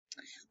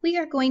We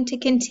are going to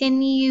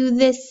continue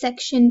this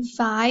section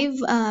 5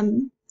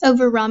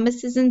 over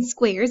rhombuses and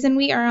squares, and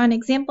we are on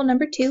example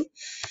number 2.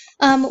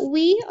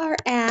 We are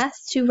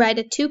asked to write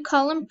a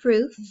 2-column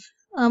proof.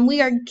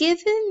 We are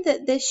given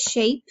that this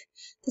shape,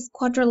 this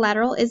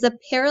quadrilateral, is a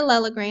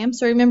parallelogram.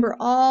 So remember,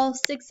 all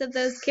 6 of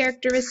those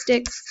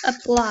characteristics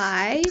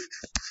apply.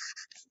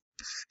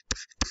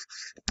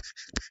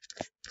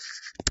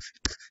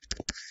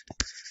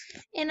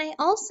 And I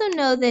also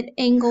know that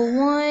angle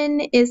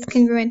 1 is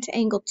congruent to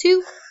angle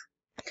 2.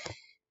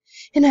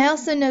 And I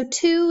also know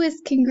 2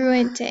 is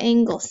congruent to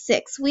angle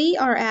 6. We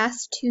are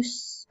asked to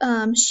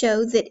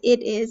show that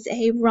it is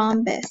a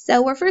rhombus.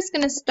 So we're first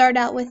going to start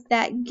out with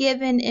that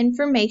given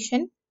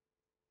information.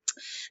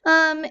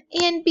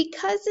 And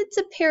because it's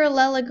a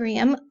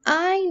parallelogram,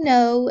 I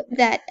know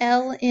that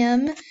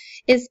LM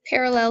is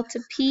parallel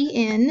to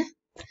PN.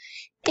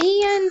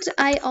 And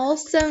I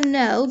also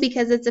know,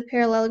 because it's a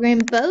parallelogram,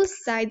 both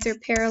sides are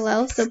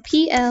parallel. So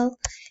PL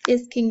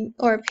is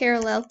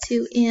parallel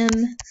to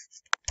MN.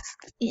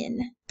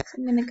 So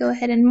I'm going to go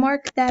ahead and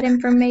mark that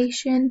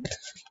information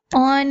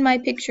on my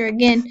picture.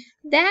 Again,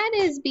 that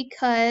is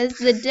because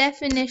the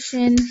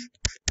definition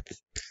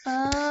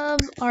of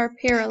our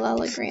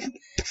parallelogram.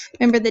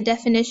 Remember the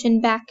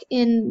definition back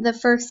in the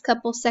first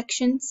couple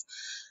sections?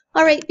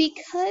 All right,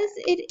 because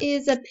it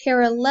is a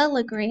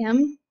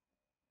parallelogram,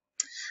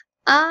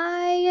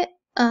 I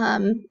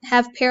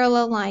have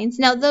parallel lines.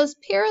 Now, those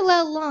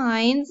parallel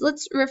lines,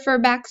 let's refer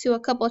back to a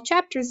couple of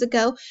chapters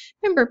ago.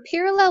 Remember,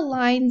 parallel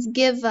lines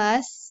give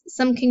us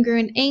some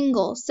congruent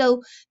angles.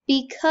 So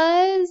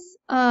because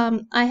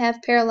I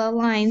have parallel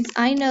lines,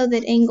 I know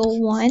that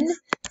angle 1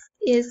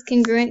 is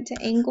congruent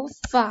to angle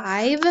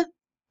 5.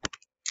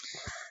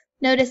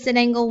 Notice that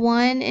angle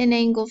 1 and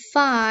angle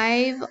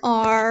 5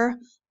 are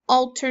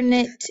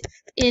alternate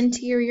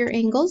interior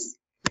angles.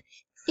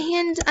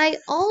 And I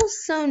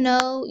also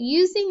know,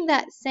 using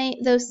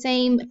those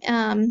same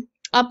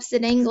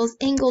opposite angles,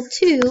 angle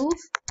 2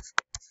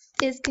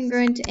 is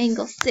congruent to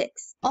angle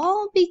 6,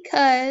 all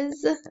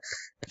because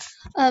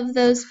of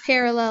those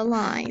parallel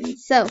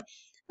lines. So,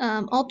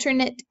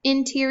 alternate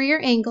interior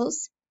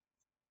angles.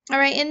 All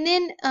right, and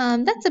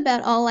then that's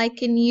about all I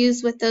can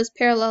use with those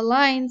parallel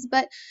lines,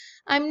 but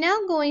I'm now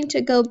going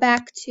to go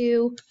back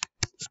to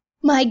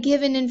my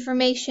given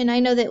information.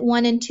 I know that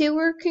 1 and 2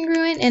 are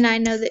congruent, and I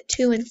know that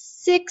 2 and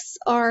 6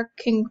 are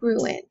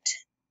congruent.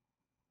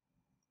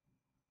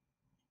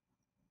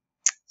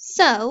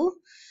 So,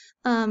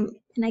 and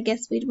I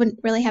guess we wouldn't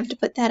really have to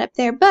put that up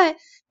there, but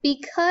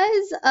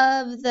because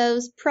of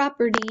those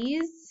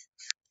properties,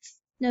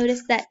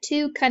 notice that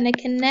 2 kind of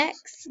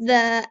connects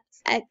the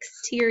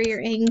exterior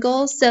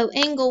angle. So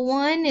angle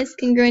 1 is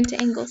congruent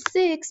to angle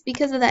 6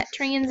 because of that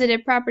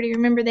transitive property.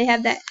 Remember, they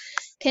have that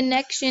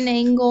connection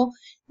angle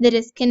that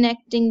is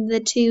connecting the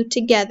 2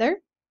 together.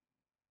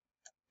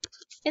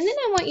 And then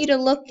I want you to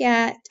look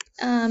at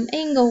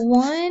angle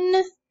 1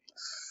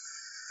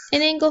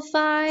 and angle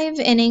 5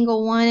 and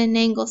angle 1 and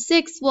angle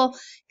 6. Well,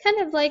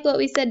 kind of like what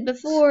we said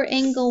before,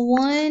 angle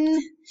 1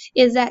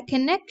 is that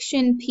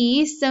connection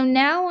piece. So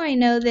now I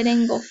know that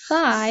angle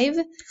 5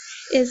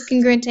 is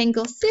congruent to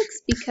angle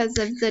 6 because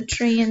of the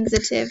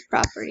transitive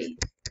property.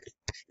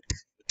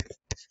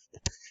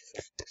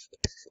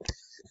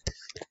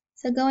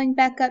 So going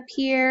back up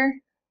here,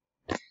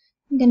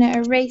 I'm going to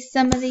erase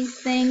some of these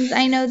things.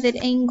 I know that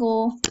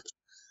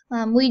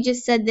we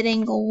just said that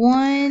angle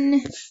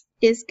 1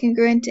 is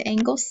congruent to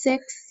angle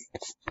 6.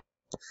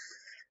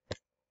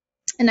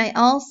 And I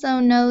also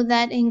know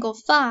that angle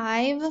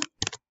 5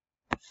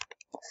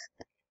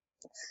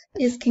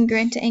 is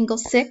congruent to angle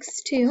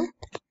 6 too,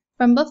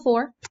 from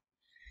before.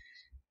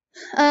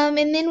 And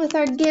then with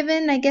our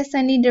given, I guess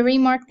I need to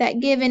remark that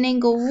given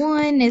angle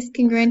 1 is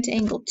congruent to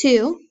angle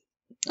 2.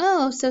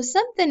 Oh, so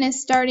something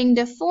is starting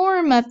to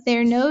form up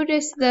there.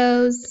 Notice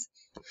those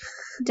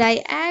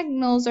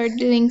diagonals are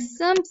doing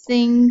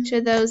something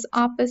to those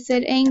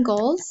opposite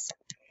angles.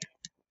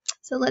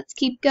 So let's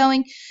keep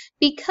going.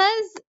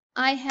 Because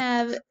I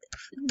have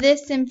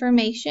this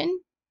information,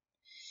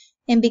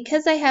 and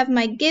because I have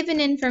my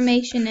given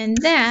information in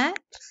that,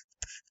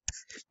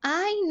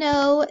 I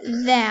know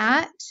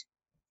that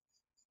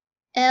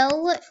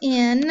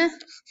LN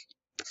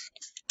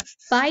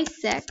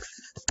bisects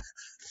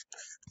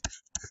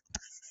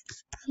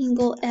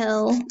angle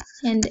L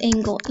and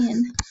angle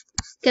N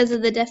because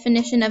of the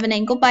definition of an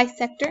angle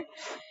bisector.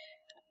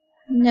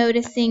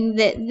 Noticing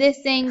that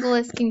this angle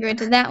is congruent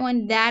to that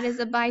one, that is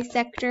a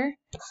bisector.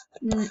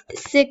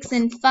 6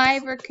 and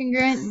 5 are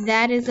congruent,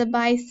 that is a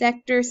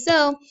bisector.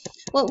 So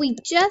what we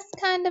just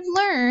kind of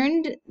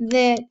learned,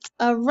 that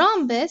a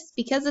rhombus,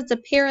 because it's a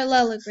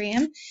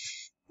parallelogram,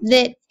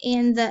 that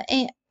in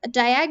the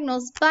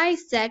diagonals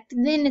bisect,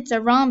 then it's a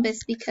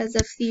rhombus because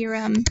of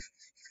theorem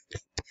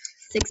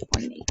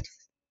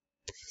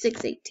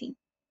 618.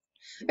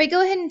 All right,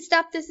 go ahead and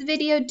stop this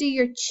video, do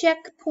your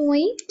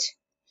checkpoint.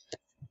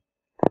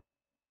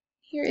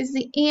 Here is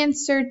the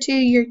answer to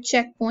your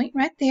checkpoint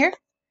right there.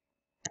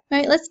 All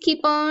right, let's keep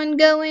on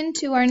going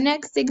to our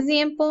next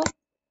example.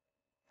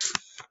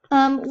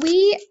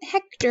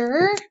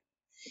 Hector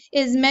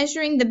is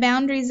measuring the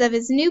boundaries of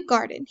his new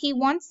garden. He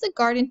wants the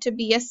garden to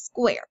be a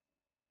square.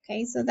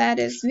 Okay, so that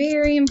is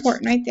very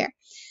important right there.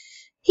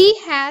 He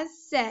has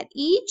set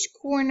each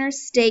corner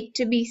stake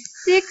to be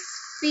 6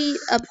 feet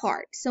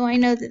apart. So I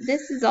know that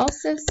this is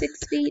also 6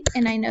 feet,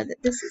 and I know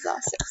that this is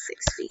also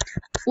 6 feet.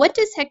 What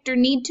does Hector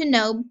need to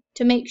know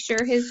to make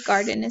sure his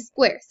garden is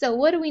square? So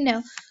what do we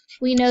know?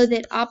 We know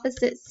that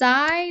opposite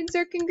sides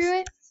are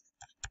congruent.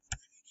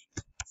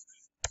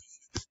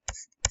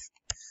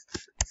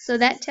 So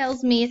that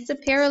tells me it's a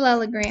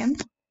parallelogram.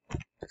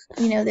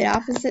 We know that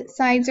opposite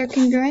sides are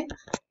congruent.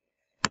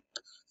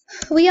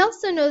 We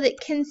also know that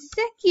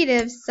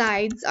consecutive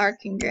sides are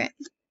congruent.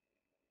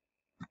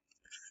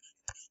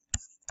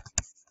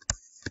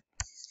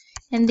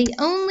 And the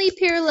only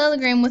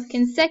parallelogram with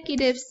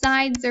consecutive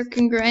sides are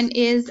congruent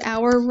is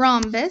our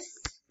rhombus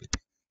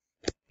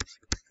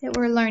that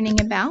we're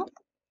learning about.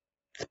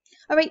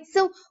 All right,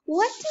 so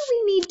what do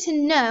we need to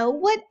know?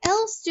 What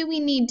else do we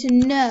need to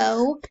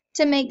know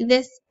to make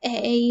this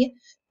a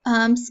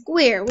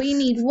square? We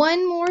need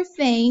one more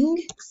thing.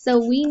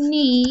 So we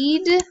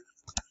need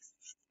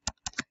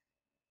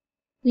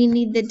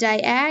the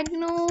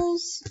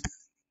diagonals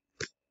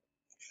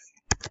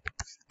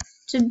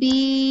to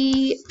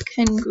be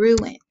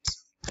congruent.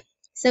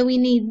 So we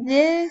need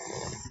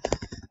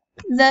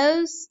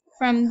those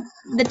from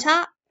the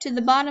top to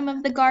the bottom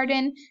of the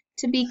garden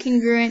to be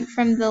congruent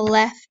from the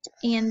left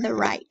and the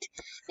right.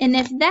 And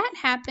if that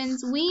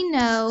happens, we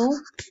know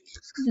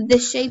the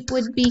shape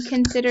would be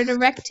considered a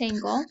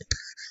rectangle.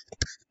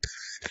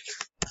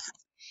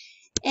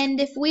 And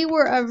if we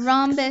were a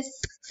rhombus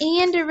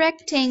and a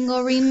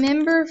rectangle,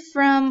 remember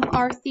from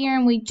our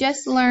theorem we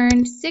just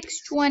learned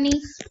 620.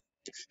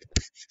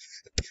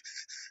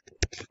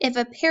 If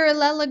a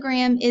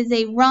parallelogram is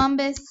a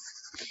rhombus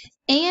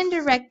and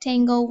a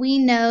rectangle, we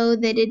know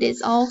that it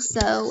is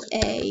also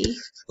a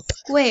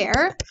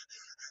square.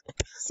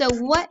 So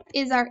what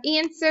is our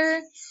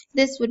answer?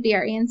 This would be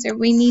our answer.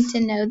 We need to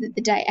know that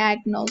the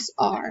diagonals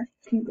are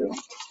congruent.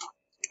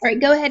 All right,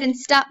 go ahead and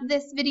stop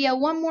this video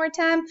one more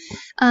time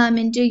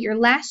and do your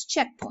last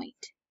checkpoint.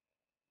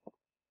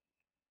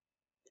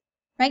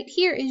 Right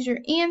here is your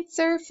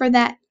answer for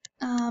that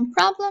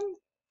problem.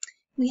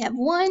 We have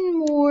one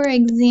more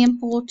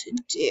example to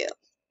do.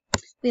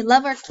 We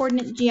love our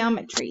coordinate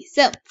geometry.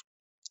 So,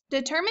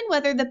 determine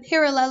whether the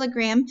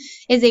parallelogram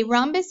is a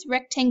rhombus,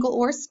 rectangle,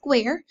 or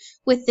square.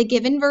 With the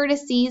given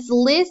vertices,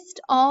 list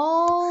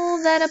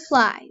all that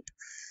apply.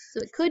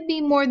 So it could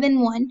be more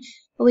than one,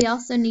 but we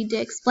also need to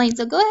explain.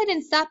 So go ahead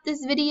and stop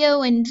this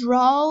video and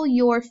draw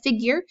your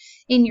figure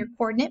in your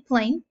coordinate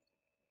plane.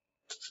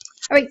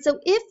 All right, so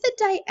if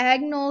the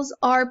diagonals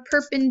are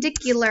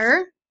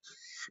perpendicular,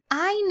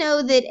 I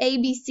know that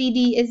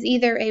ABCD is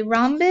either a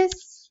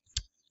rhombus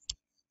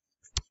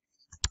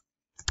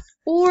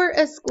or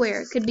a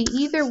square. It could be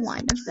either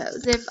one of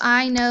those if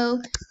I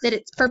know that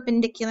it's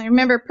perpendicular.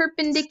 Remember,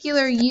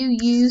 perpendicular, you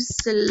use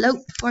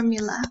slope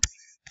formula.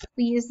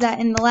 We used that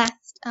in the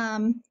last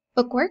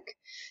bookwork.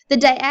 The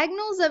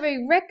diagonals of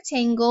a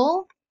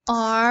rectangle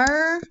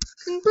are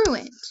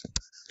congruent.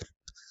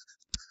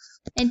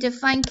 And to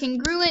find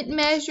congruent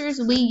measures,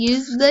 we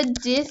use the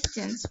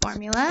distance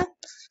formula.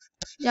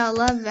 Y'all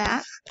love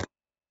that.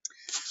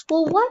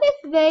 Well, what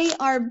if they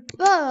are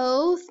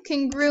both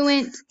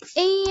congruent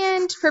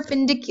and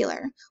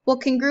perpendicular? Well,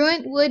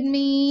 congruent would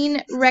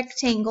mean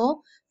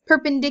rectangle.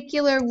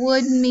 Perpendicular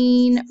would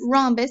mean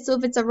rhombus. So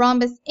if it's a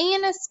rhombus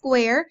and a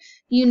square,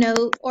 you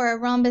know, or a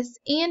rhombus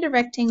and a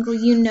rectangle,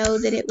 you know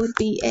that it would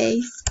be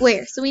a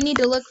square. So we need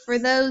to look for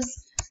those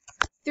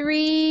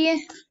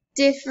 3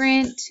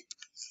 different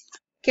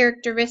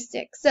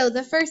characteristics. So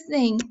the first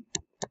thing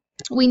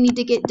we need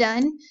to get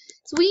done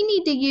is we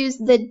need to use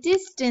the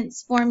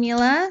distance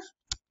formula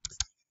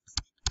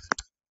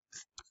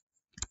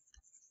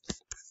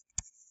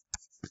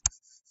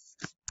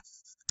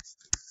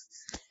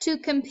to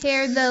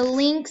compare the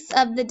lengths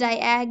of the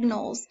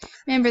diagonals.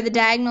 Remember, the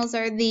diagonals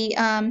are the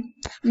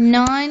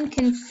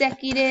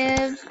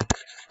non-consecutive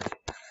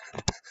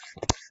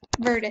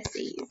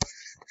vertices.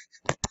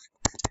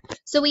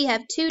 So we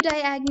have 2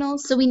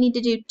 diagonals, so we need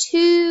to do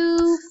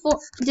 2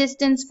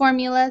 distance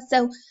formulas.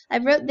 So I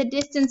wrote the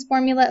distance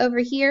formula over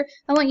here.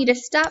 I want you to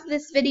stop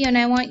this video and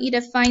I want you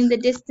to find the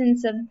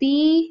distance of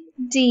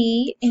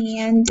BD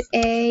and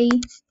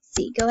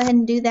AC. Go ahead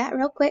and do that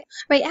real quick.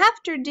 Right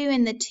after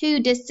doing the 2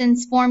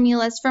 distance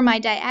formulas for my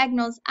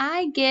diagonals,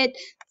 I get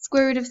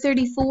square root of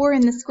 34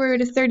 and the square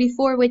root of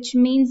 34, which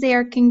means they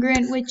are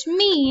congruent, which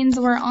means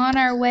we're on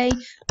our way.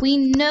 We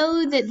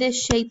know that this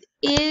shape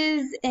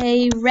is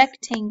a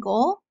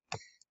rectangle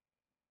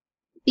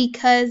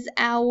because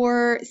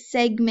our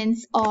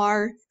segments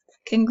are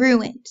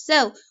congruent.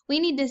 So we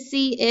need to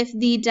see if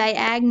the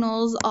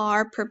diagonals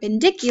are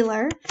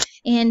perpendicular.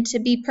 And to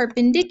be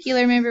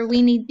perpendicular, remember,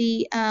 we need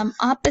the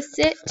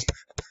opposite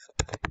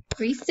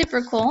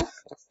reciprocal.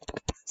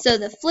 So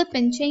the flip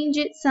and change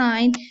it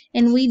sign,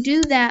 and we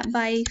do that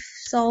by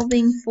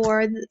solving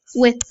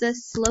with the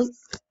slope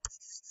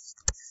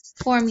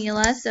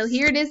formula. So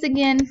here it is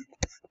again.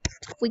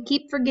 If we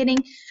keep forgetting,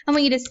 I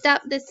want you to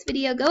stop this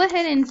video. Go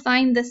ahead and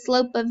find the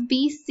slope of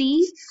BC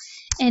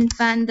and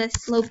find the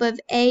slope of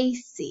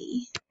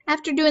AC.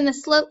 After doing the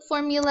slope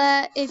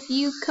formula, if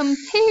you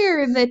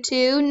compare the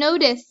two,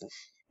 notice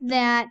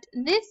that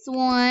this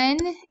one,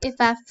 if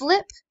I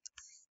flip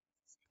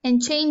and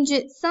change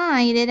its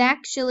sign, it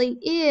actually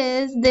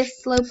is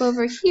this slope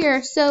over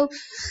here. So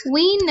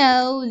we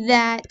know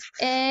that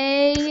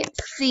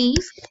AC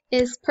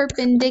is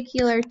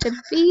perpendicular to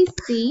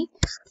BC.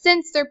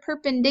 Since they're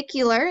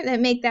perpendicular, that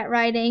make that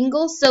right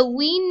angle. So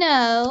we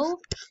know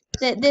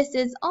that this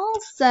is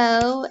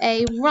also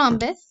a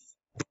rhombus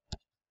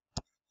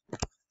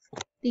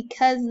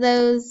because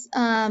those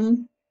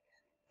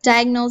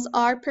diagonals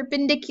are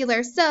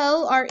perpendicular.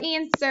 So our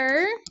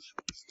answer,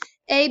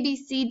 A, B,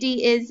 C,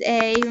 D, is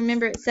a,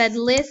 remember it said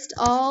list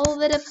all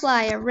that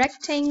apply, a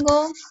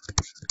rectangle,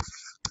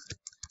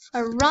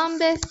 a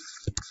rhombus,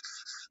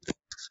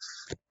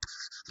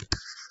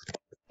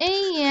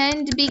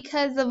 and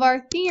because of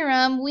our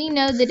theorem, we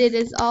know that it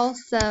is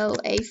also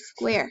a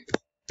square.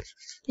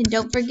 And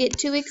don't forget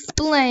to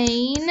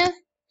explain.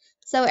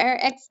 So our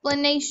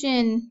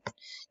explanation,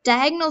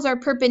 diagonals are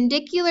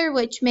perpendicular,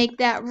 which make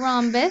that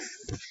rhombus.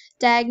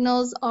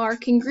 Diagonals are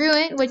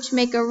congruent, which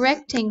make a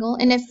rectangle.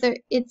 And if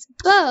it's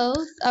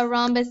both a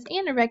rhombus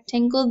and a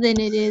rectangle, then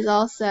it is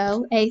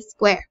also a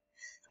square.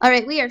 All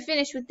right, we are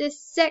finished with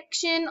this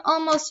section,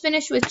 almost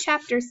finished with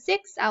chapter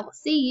 6. I will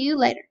see you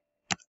later.